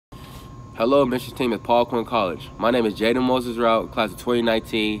Hello, admissions team at Quinn College. My name is Jaden Moses Route, class of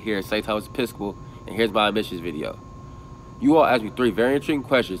 2019, here at St. Thomas Episcopal, and here's my admissions video. You all asked me 3 very intriguing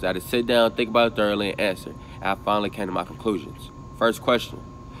questions that I had to sit down, think about it thoroughly, and answer, and I finally came to my conclusions. First question.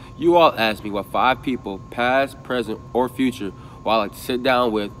 You all asked me what 5 people, past, present, or future, would I like to sit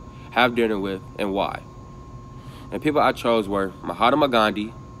down with, have dinner with, and why. And people I chose were Mahatma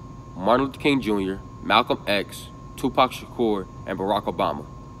Gandhi, Martin Luther King Jr., Malcolm X, Tupac Shakur, and Barack Obama.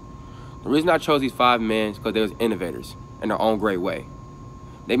 The reason I chose these 5 men is because they was innovators in their own great way.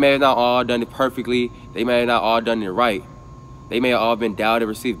 They may have not all done it perfectly, they may have not all done it right, they may have all been doubted,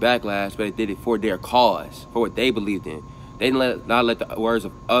 received backlash, but they did it for their cause, for what they believed in. They didn't not let the words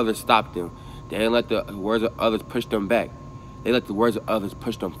of others stop them. They didn't let the words of others push them back. They let the words of others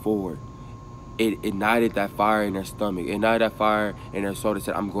push them forward. It ignited that fire in their stomach, it ignited that fire in their soul that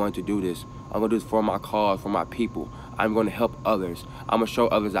said, I'm going to do this. I'm going to do this for my cause, for my people. I'm going to help others. I'm going to show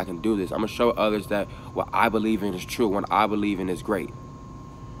others I can do this. I'm going to show others that what I believe in is true, what I believe in is great.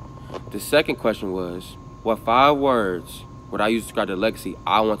 The second question was, what 5 words would I use to describe the legacy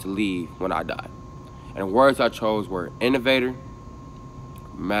I want to leave when I die? And the words I chose were innovator,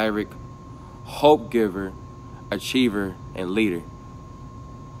 maverick, hope giver, achiever, and leader.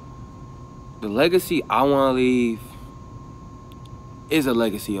 The legacy I want to leave is a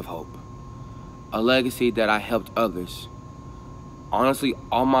legacy of hope. A legacy that I helped others. Honestly,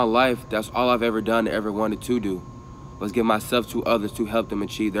 all my life, that's all I've ever done and ever wanted to do, was give myself to others to help them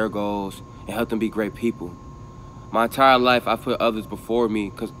achieve their goals and help them be great people. My entire life, I put others before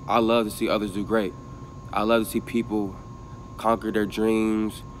me because I love to see others do great. I love to see people conquer their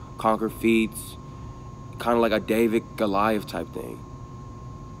dreams, conquer feats, kind of like a David Goliath type thing.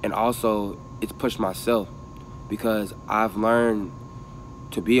 And also, it's pushed myself because I've learned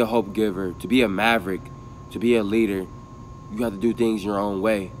to be a hope giver, to be a maverick, to be a leader, you have to do things your own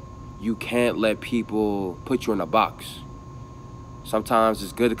way. You can't let people put you in a box. Sometimes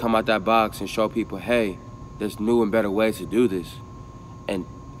it's good to come out that box and show people, hey, there's new and better ways to do this. And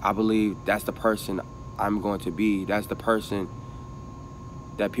I believe that's the person I'm going to be. That's the person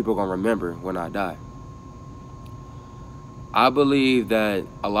that people are going to remember when I die. I believe that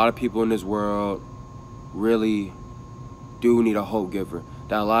a lot of people in this world really do need a hope giver.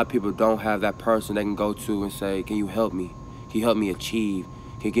 That a lot of people don't have that person they can go to and say, can you help me? Can you help me achieve?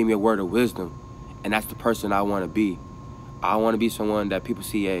 Can you give me a word of wisdom? And that's the person I want to be. I want to be someone that people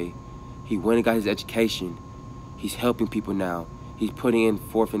see, he went and got his education. He's helping people now. He's putting in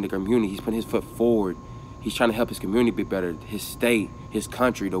forth in the community. He's putting his foot forward. He's trying to help his community be better, his state, his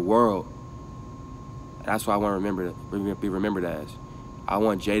country, the world. And that's what I want to be remembered as. I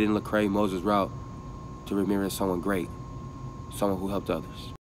want Jaden Lecrae Moses Route to remember as someone great, someone who helped others.